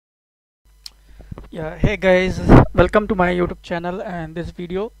Yeah, hey guys, welcome to my YouTube channel and this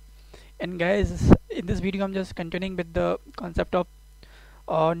video. And guys, in this video I'm just continuing with the concept of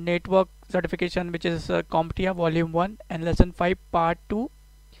network certification, which is CompTIA Volume 1 and Lesson 5 Part 2,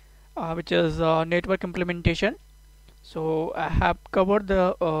 which is network implementation. So I have covered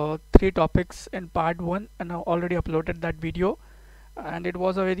the three topics in Part 1 and I already uploaded that video. And it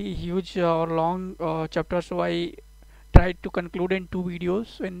was a very huge or long chapter, so I tried to conclude in two videos.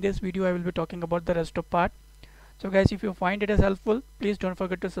 So in this video I will be talking about the rest of part. So guys, if you find it as helpful, please don't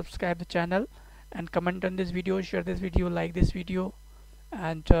forget to subscribe the channel and comment on this video, share this video, like this video,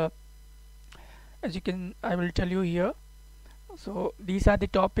 and as you can, I will tell you here. So these are the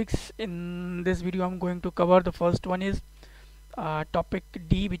topics in this video I'm going to cover. The first one is topic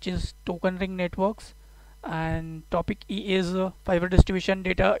D, which is token ring networks, and topic E is fiber distribution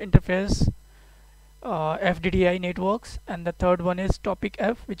data interface, FDDI networks, and the third one is topic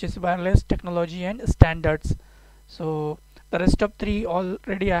F, which is wireless technology and standards. So the rest of three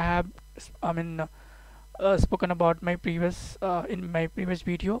already I have spoken about my previous in my previous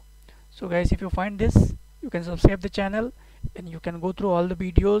video. So guys, if you find this, you can subscribe the channel and you can go through all the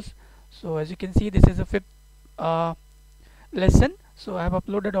videos. So as you can see, this is a fifth lesson. So I have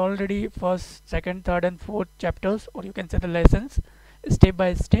uploaded already first, second, third and fourth chapters, or you can say the lessons, step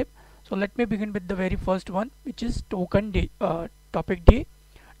by step. So let me begin with the very first one, which is token D, topic D,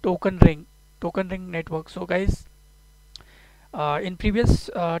 token ring network. So guys, in previous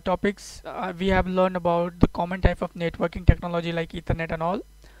topics we have learned about the common type of networking technology like Ethernet and all.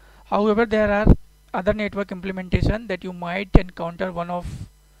 However, there are other network implementation that you might encounter, one of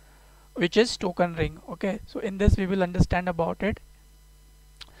which is token ring. Okay, so in this we will understand about it.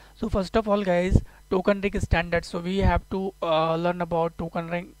 So first of all guys, token ring standards. So we have to learn about token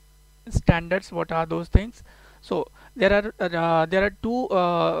ring standards. What are those things? So there are two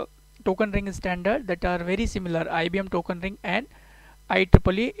token ring standard that are very similar, IBM token ring and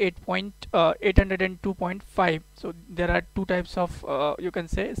IEEE 802.5. So there are two types of you can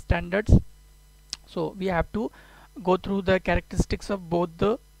say standards. So we have to go through the characteristics of both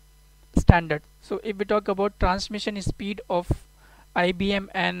the standards. So if we talk about transmission speed of IBM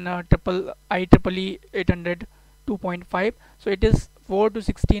and IEEE 802.5, so it is 4 to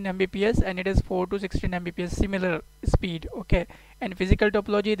 16 Mbps and it is 4 to 16 Mbps similar speed. Okay, and physical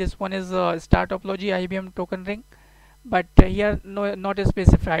topology, this one is star topology IBM token ring, but here not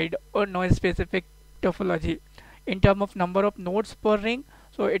specified or no specific topology. In terms of number of nodes per ring,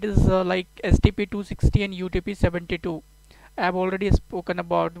 so it is like STP 260 and UTP 72. I have already spoken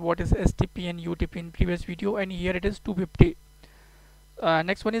about what is STP and UTP in previous video, and here it is 250.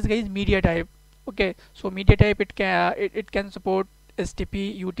 Next one is guys media type. Okay, so media type, it can support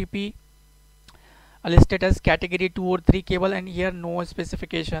STP, UTP, listed as category 2 or 3 cable, and here no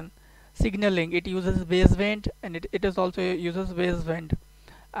specification. Signaling, it uses baseband and it is also uses baseband.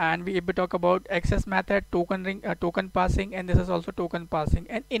 And we talk about access method, token ring, token passing, and this is also token passing.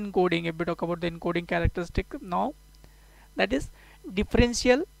 And encoding, if we talk about the encoding characteristic now, that is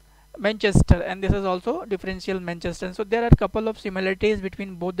differential Manchester, and this is also differential Manchester. So there are a couple of similarities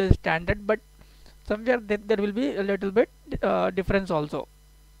between both the standard, but somewhere there will be a little bit difference also.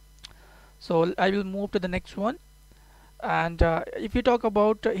 So I will move to the next one. And if you talk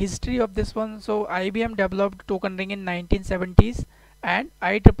about history of this one, so IBM developed token ring in 1970s and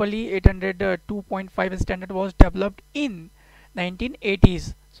IEEE 802.5 standard was developed in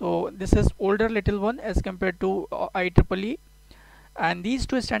 1980s. So this is older little one as compared to IEEE, and these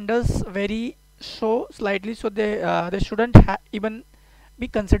two standards vary so slightly, so they shouldn't even be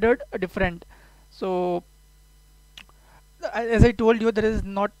considered different. So as I told you, there is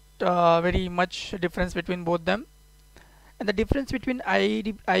not very much difference between both them. And the difference between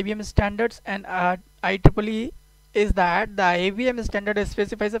IBM standards and IEEE is that the IBM standard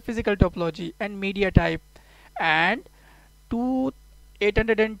specifies a physical topology and media type, and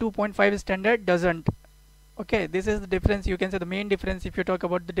 802.5 standard doesn't. Okay, this is the difference, you can say the main difference if you talk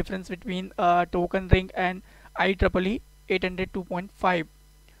about the difference between token ring and IEEE 802.5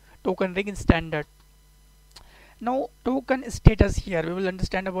 token ring standard. Now token status, here we will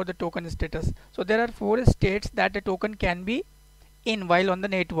understand about the token status. So there are 4 states that a token can be in while on the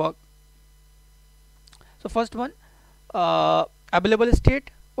network. So first one, available state.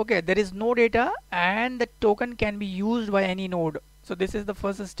 Okay, there is no data and the token can be used by any node. So this is the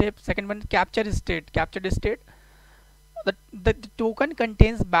first step. Second one, captured state. The token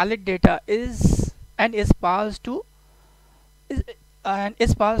contains valid data is passed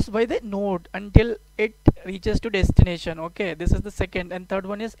by the node until it reaches to destination. Okay, this is the second. And third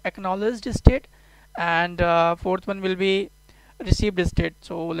one is acknowledged state, and fourth one will be received state.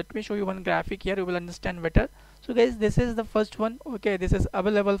 So let me show you one graphic here, you will understand better. So guys, this is the first one. Okay, this is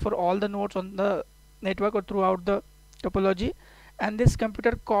available for all the nodes on the network or throughout the topology, and this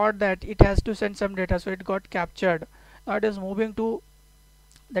computer caught that it has to send some data, so it got captured. Now it is moving to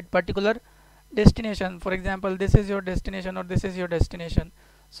that particular destination. For example, this is your destination or this is your destination.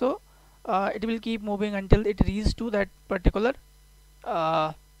 So it will keep moving until it reaches to that particular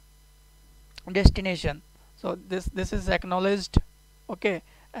uh, destination. So this is acknowledged, okay,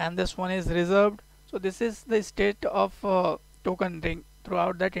 and this one is reserved. So this is the state of token ring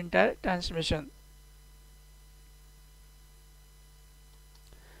throughout that entire transmission.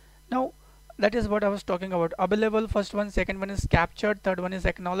 Now that is what I was talking about. Available, first one, second one is captured, third one is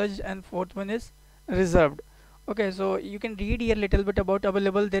acknowledged, and fourth one is reserved. Okay, so you can read here little bit about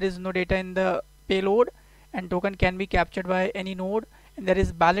available. There is no data in the payload and token can be captured by any node, and there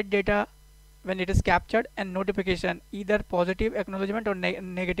is valid data when it is captured, and notification, either positive acknowledgement or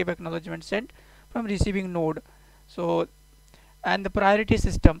negative acknowledgement sent from receiving node. So, and the priority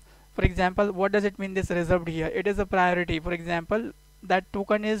system, for example, what does it mean this reserved here? It is a priority. For example, that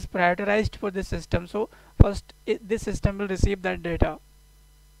token is prioritized for this system, so first this system will receive that data.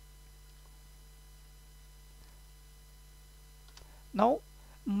 Now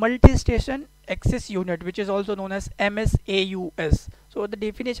multi-station access unit, which is also known as MSAUS. So the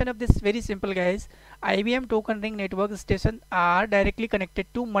definition of this very simple, guys. IBM token ring network stations are directly connected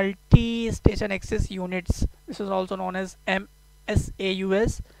to multi-station access units. This is also known as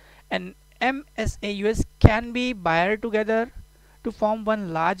MSAUS, and MSAUS can be wired together to form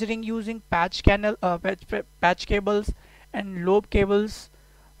one large ring using patch cables and lobe cables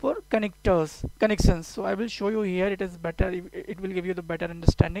for connections. So I will show you here, it is better, it will give you the better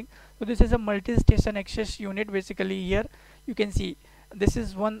understanding. So this is a multi-station access unit. Basically here you can see this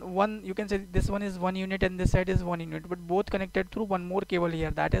is one you can say this one is one unit and this side is one unit, but both connected through one more cable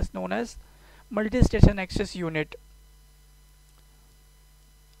here. That is known as multi-station access unit.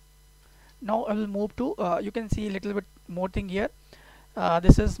 Now I will move to you can see a little bit more thing here.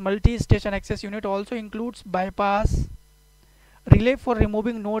 This is multi-station access unit also includes bypass relay for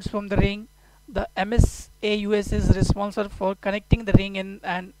removing nodes from the ring. The MSAUS is responsible for connecting the ring in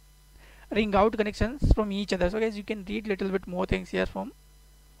and ring out connections from each other. So guys, you can read little bit more things here from.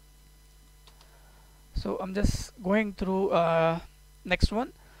 So I'm just going through next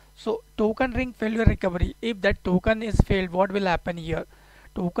one. So token ring failure recovery. If that token is failed, what will happen here?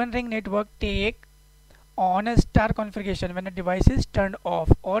 Token ring network take on a star configuration when a device is turned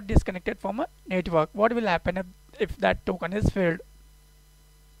off or disconnected from a network. What will happen if that token is failed?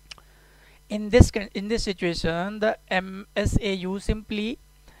 In this situation, the MSAU simply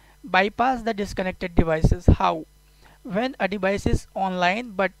bypass the disconnected devices. How? When a device is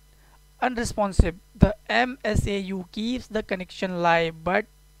online but unresponsive, the MSAU keeps the connection live but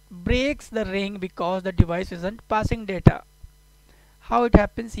breaks the ring because the device isn't passing data. How it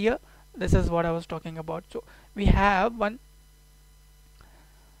happens here? This is what I was talking about. So we have one.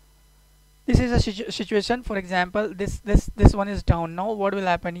 This is a situation. For example, this one is down. Now what will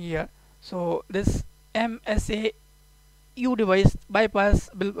happen here? So this MSAU device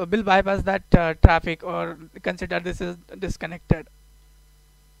will bypass that traffic, or consider this is disconnected.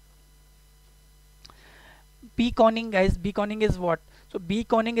 Beaconing, guys. Beaconing is what? So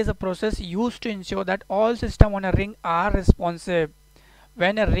beaconing is a process used to ensure that all systems on a ring are responsive.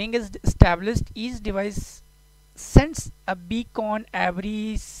 When a ring is established, each device sends a beacon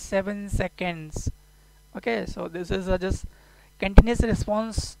every 7 seconds. Okay, so this is a just continuous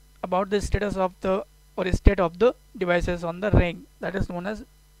response about the status of the or state of the devices on the ring. That is known as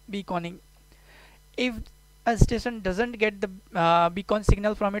beaconing. If a station doesn't get the beacon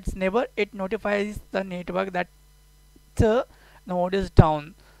signal from its neighbor, it notifies the network that the node is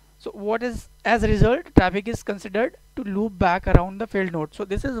down. So what is, as a result, traffic is considered to loop back around the failed node. So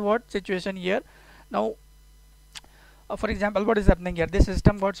this is what situation here. Now for example, what is happening here? This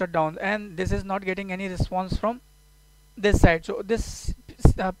system got shut down and this is not getting any response from this side. So this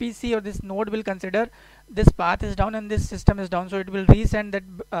PC or this node will consider this path is down and this system is down, so it will resend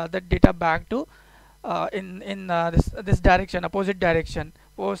that data back to in this direction, opposite direction.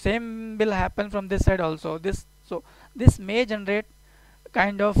 So same will happen from this side also. This may generate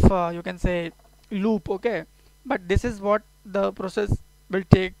kind of you can say loop, okay, but this is what the process will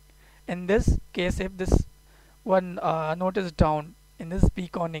take in this case if this one node is down in this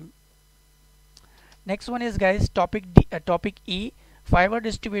beaconing. Next one is, guys, topic E, fiber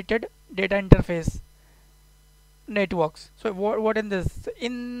distributed data interface networks. So what in this?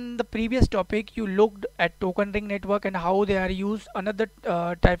 In the previous topic you looked at token ring network and how they are used. Another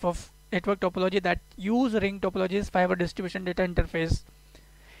type of network topology that use ring topology's fiber distribution data interface.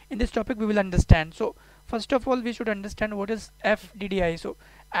 In this topic we will understand. So first of all we should understand what is FDDI. So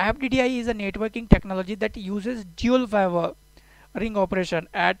FDDI is a networking technology that uses dual fiber ring operation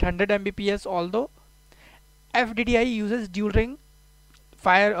at 100 Mbps, although FDDI uses dual ring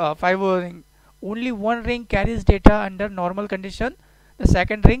fiber ring. Only one ring carries data under normal condition. The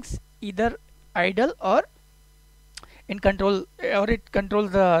second rings either idle or in control, or it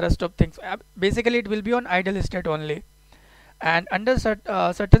controls the rest of things. Basically it will be on idle state only, and under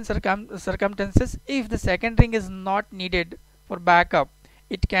certain circumstances, if the second ring is not needed for backup,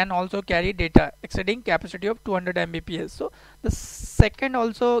 it can also carry data exceeding capacity of 200 Mbps. So the second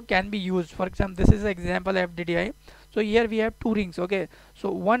also can be used. For example, this is an example of FDDI. So here we have two rings. Okay,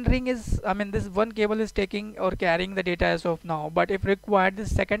 so one ring is, I mean, this one cable is taking or carrying the data as of now, but if required,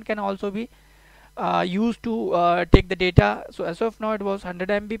 this second can also be used to take the data. So as of now it was 100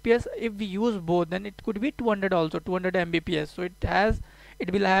 Mbps. If we use both, then it could be 200 also, 200 Mbps. So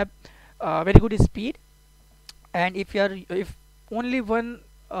it will have very good speed. And if only one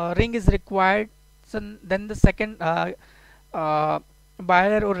ring is required, so then the second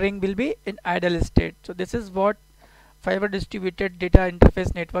wire or ring will be in idle state. So this is what fiber distributed data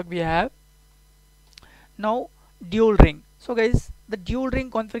interface network we have. Now dual ring. So guys, the dual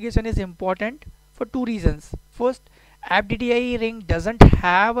ring configuration is important for two reasons. First, FDDI ring doesn't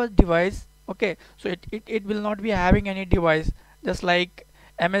have a device. Okay, so it will not be having any device, just like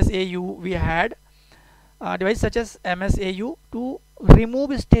MSAU we had device such as MSAU to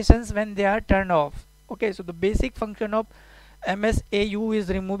remove stations when they are turned off. Okay, so the basic function of MSAU is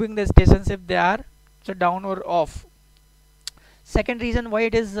removing the stations if they are shut down or off. Second reason why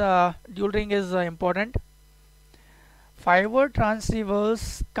it is dual ring is important. Fiber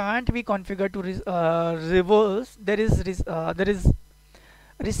transceivers can't be configured to reverse. There is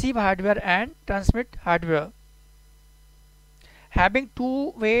receive hardware and transmit hardware. Having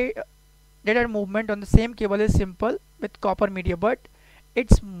two-way data movement on the same cable is simple with copper media, but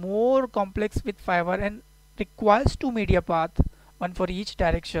it's more complex with fiber and requires two media path, one for each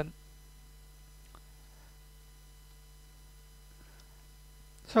direction.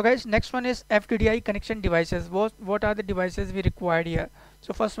 So guys, next one is FDDI connection devices. What are the devices we required here?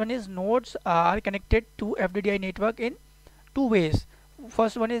 So first one is nodes are connected to FDDI network in two ways.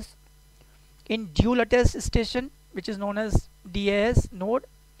 First one is in dual attach station, which is known as DAS node.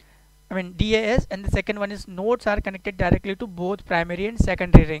 DAS, and the second one is nodes are connected directly to both primary and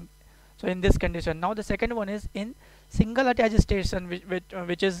secondary ring. So in this condition, now the second one is in single attach station,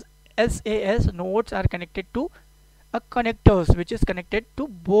 which is SAS. Nodes are connected to a connectors which is connected to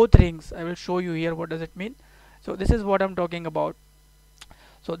both rings. I will show you here what does it mean. So this is what I'm talking about.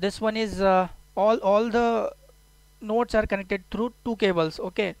 So this one is all the nodes are connected through two cables.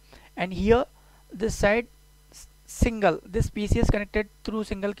 Okay, and here this side single, this PC is connected through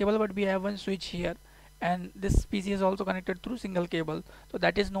single cable, but we have one switch here, and this PC is also connected through single cable. So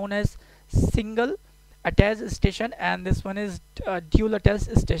that is known as single attached station, and this one is dual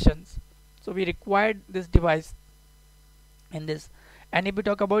attached stations. So we required this device in this. And if we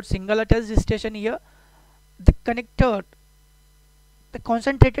talk about single attached station, here the connector, the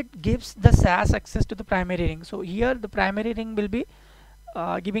concentrated gives the SAS access to the primary ring. So here the primary ring will be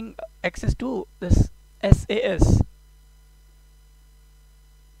giving access to this SAS.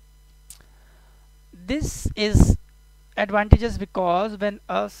 This is advantageous because when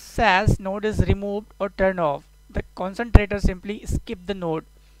a SAS node is removed or turned off, the concentrator simply skip the node.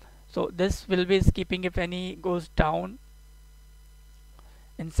 So this will be skipping if any goes down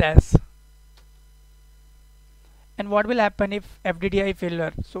in SAS. And what will happen if FDDI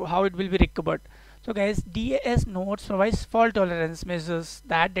failure? So how it will be recovered? So guys, DAS nodes provides fault tolerance measures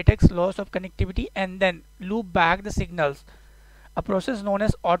that detects loss of connectivity and then loop back the signals, a process known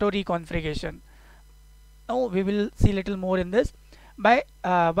as auto reconfiguration. Now we will see little more in this. By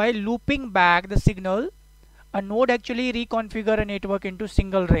looping back the signal, a node actually reconfigure a network into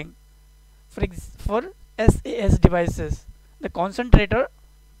single ring. For SAS devices, the concentrator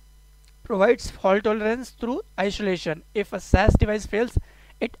provides fault tolerance through isolation. If a SAS device fails,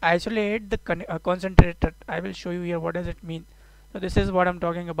 it isolates the concentrator. I will show you here what does it mean. So this is what I'm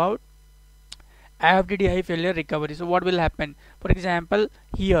talking about, FDDI failure recovery. So what will happen? For example,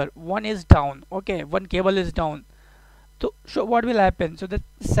 here one is down. Okay, one cable is down. So what will happen? So the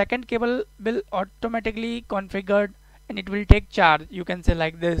second cable will automatically configured and it will take charge. You can say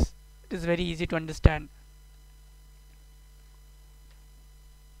like this. It is very easy to understand.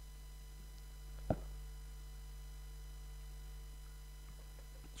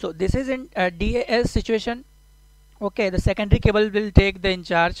 So this is in DAS situation. Okay, the secondary cable will take the in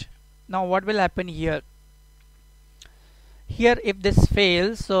charge. Now what will happen here? Here if this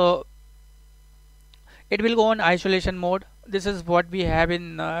fails, so it will go on isolation mode. This is what we have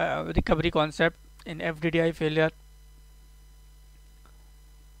in recovery concept in FDDI failure.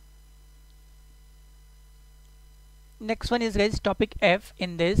 Next one is, guys, topic F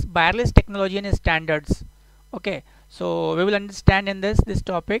in this wireless technology and standards. Okay, so we will understand in this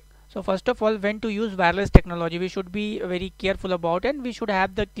topic. So first of all, when to use wireless technology, we should be very careful about, and we should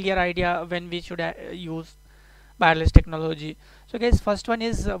have the clear idea when we should use wireless technology. So guys, first one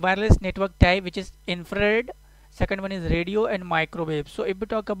is wireless network type, which is infrared. Second one is radio and microwave. So if we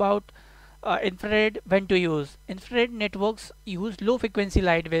talk about infrared, when to use infrared networks, use low frequency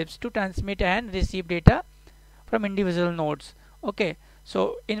light waves to transmit and receive data from individual nodes. Okay,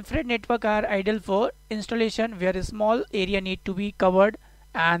 so infrared network are ideal for installation where a small area need to be covered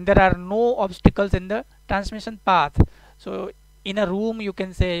and there are no obstacles in the transmission path. So in a room, you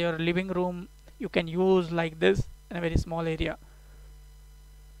can say your living room, you can use like this in a very small area.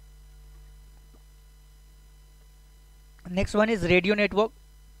 Next one is radio network.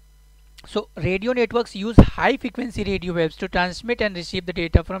 So radio networks use high frequency radio waves to transmit and receive the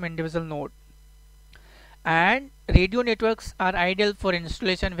data from individual node. And radio networks are ideal for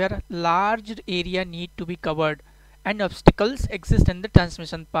installation where large area need to be covered and obstacles exist in the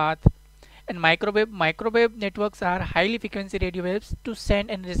transmission path. And microwave networks are highly frequency radio waves to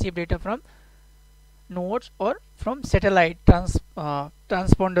send and receive data from nodes or from satellite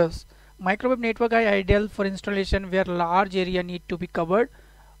transponders. Microwave network are ideal for installation where large area need to be covered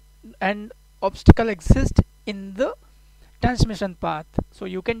and obstacle exist in the transmission path. So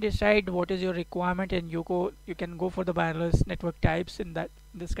you can decide what is your requirement and you can go for the wireless network types in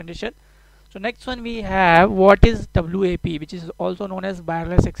this condition. So next one we have what is WAP, which is also known as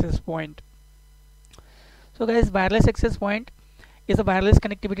wireless access point. So guys, wireless access point is a wireless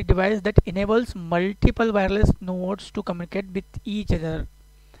connectivity device that enables multiple wireless nodes to communicate with each other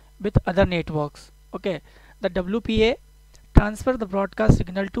with other networks. Okay, the WPA transfer the broadcast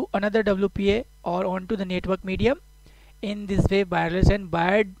signal to another WPA or onto the network medium. In this way, wireless and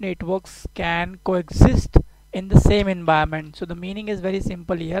wired networks can coexist in the same environment. So the meaning is very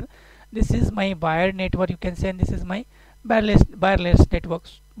simple here. This is my wired network, you can say, and this is my wireless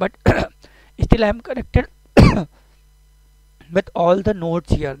networks. But still I am connected with all the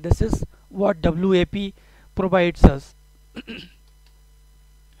nodes here. This is what WAP provides us.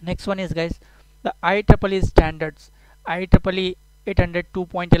 Next one is, guys, the IEEE standards. IEEE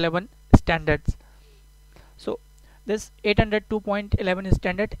 802.11 standards. So this 802.11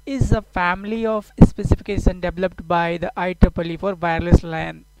 standard is a family of specification developed by the IEEE for wireless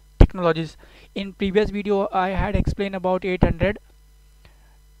LAN technologies. In previous video I had explained about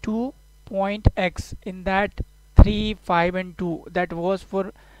 802.x. in that 3, 5 and 2, that was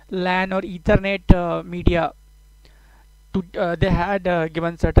for LAN or Ethernet media. They had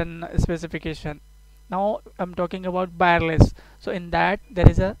given certain specification. Now I'm talking about wireless. So in that there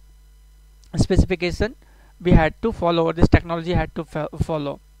is a specification we had to follow, this technology had to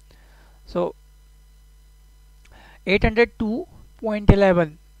follow. So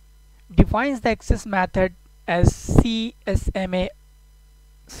 802.11 defines the access method as CSMA/CA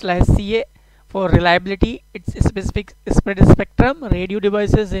for reliability. Its specific spread spectrum radio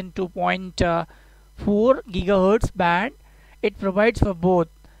devices in 2.4 gigahertz band. It provides for both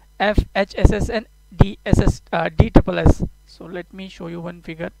FHSS and DSS. So let me show you one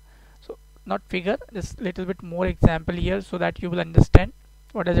figure. So not figure, just little bit more example here so that you will understand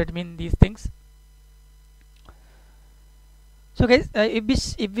what does it mean, these things. So guys,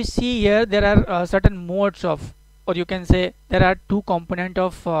 if we see here, there are certain modes of, or you can say there are two component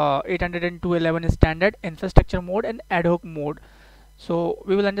of 802.11 standard: infrastructure mode and ad hoc mode. So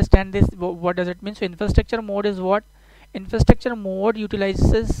we will understand this. What does it mean? So infrastructure mode is what? Infrastructure mode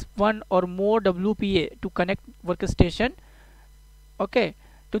utilizes one or more WPA to connect workstation, okay,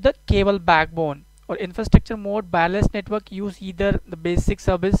 to the cable backbone. Or infrastructure mode wireless network use either the basic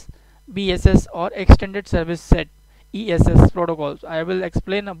service BSS or extended service set ESS protocols. I will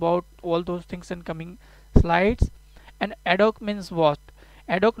explain about all those things in coming slides. And ad hoc means what?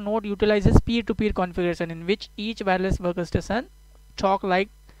 Ad hoc node utilizes peer-to-peer configuration in which each wireless workstation talk like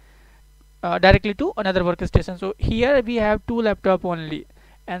directly to another workstation. So here we have two laptop only,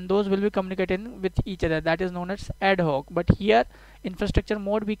 and those will be communicating with each other. That is known as ad hoc. But here infrastructure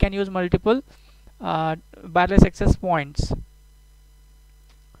mode we can use multiple wireless access points.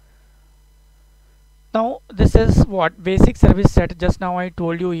 Now this is what basic service set, just now I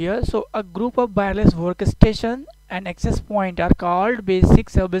told you here. So a group of wireless workstation and access point are called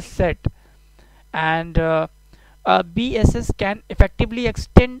basic service set, and BSS can effectively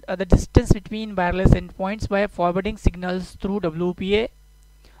extend the distance between wireless endpoints by forwarding signals through WPA.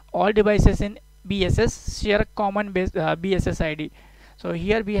 All devices in BSS share a common BSS ID. So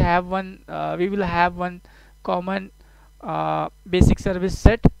here we have one. We will have one common basic service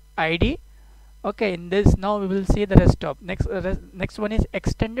set ID. Okay, in this now we will see the rest of next one is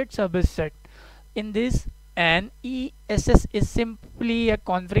extended service set. In this, an ESS is simply a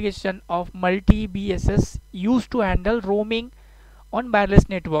configuration of multi BSS used to handle roaming on wireless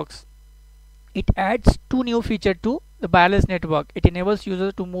networks. It adds two new features to the wireless network. It enables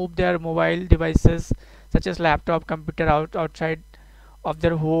users to move their mobile devices such as laptop, computer outside of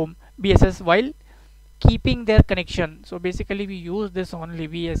their home BSS while keeping their connection. So basically we use this only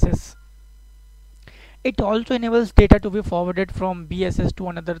BSS. It also enables data to be forwarded from BSS to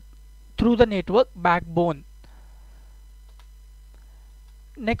another through the network backbone.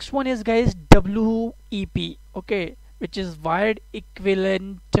 Next one is guys WEP, okay, which is wired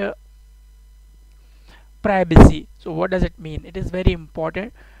equivalent privacy. So what does it mean? It is very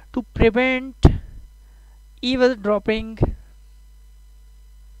important to prevent eavesdropping.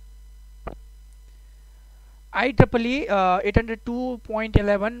 IEEE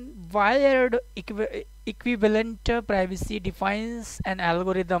 802.11 wired equivalent privacy defines an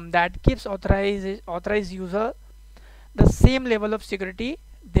algorithm that gives authorized user the same level of security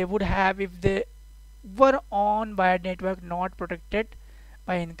they would have if they were on wired network not protected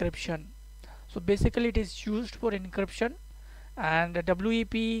by encryption. So basically it is used for encryption, and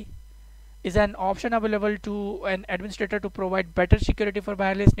WEP is an option available to an administrator to provide better security for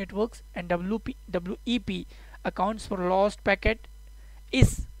wireless networks, and WEP accounts for lost packet,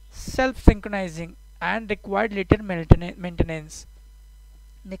 is self-synchronizing and required later maintenance.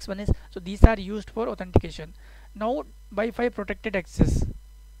 Next one is, so these are used for authentication. Now Wi-Fi protected access.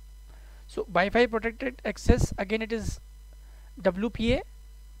 So Wi-Fi protected access, again it is WPA.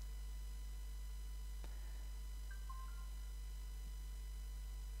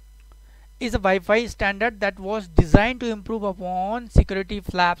 Is a Wi-Fi standard that was designed to improve upon security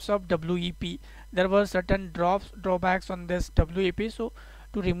flaps of WEP. There were certain drawbacks on this WEP, so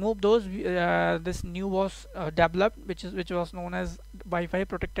to remove those, this new was developed, which was known as Wi-Fi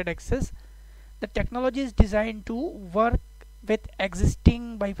protected access. The technology is designed to work with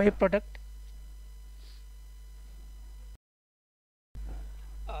existing Wi-Fi product.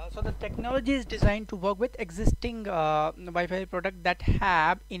 So the technology is designed to work with existing Wi-Fi product that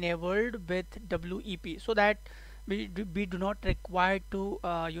have enabled with WEP, so that we do not require to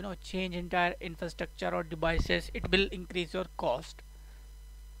change entire infrastructure or devices. It will increase your cost.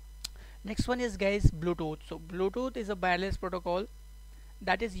 Next one is guys Bluetooth. So Bluetooth is a wireless protocol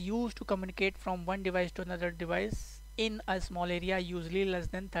that is used to communicate from one device to another device in a small area, usually less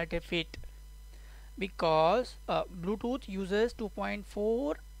than 30 feet, because Bluetooth uses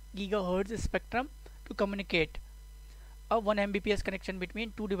 2.4 gigahertz spectrum to communicate. A 1 Mbps connection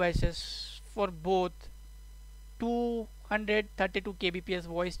between two devices for both 232 kbps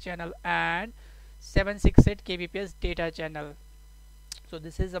voice channel and 768 kbps data channel. So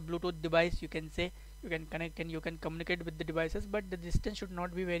this is a Bluetooth device, you can say. You can connect and you can communicate with the devices, but the distance should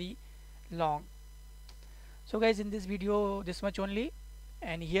not be very long. So guys, in this video this much only,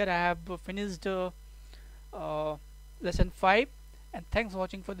 and here I have finished lesson 5, and thanks for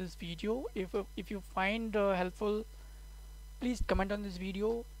watching for this video. If you find helpful, please comment on this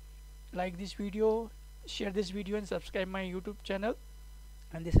video, like this video, share this video, and subscribe my YouTube channel.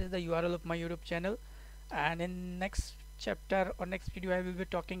 And this is the URL of my YouTube channel. And in next chapter or next video, I will be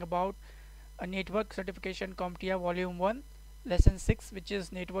talking about a network certification CompTIA Volume 1 Lesson 6, which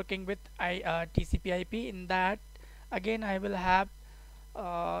is networking with TCP/IP. In that, again, I will have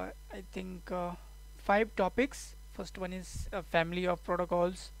I think 5 topics. First one is a family of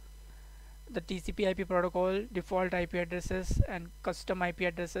protocols, the TCP/IP protocol, default IP addresses and custom IP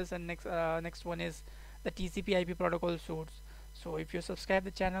addresses, and next one is the TCP/IP protocol source. So if you subscribe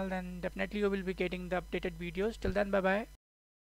the channel, then definitely you will be getting the updated videos. Till then, bye bye.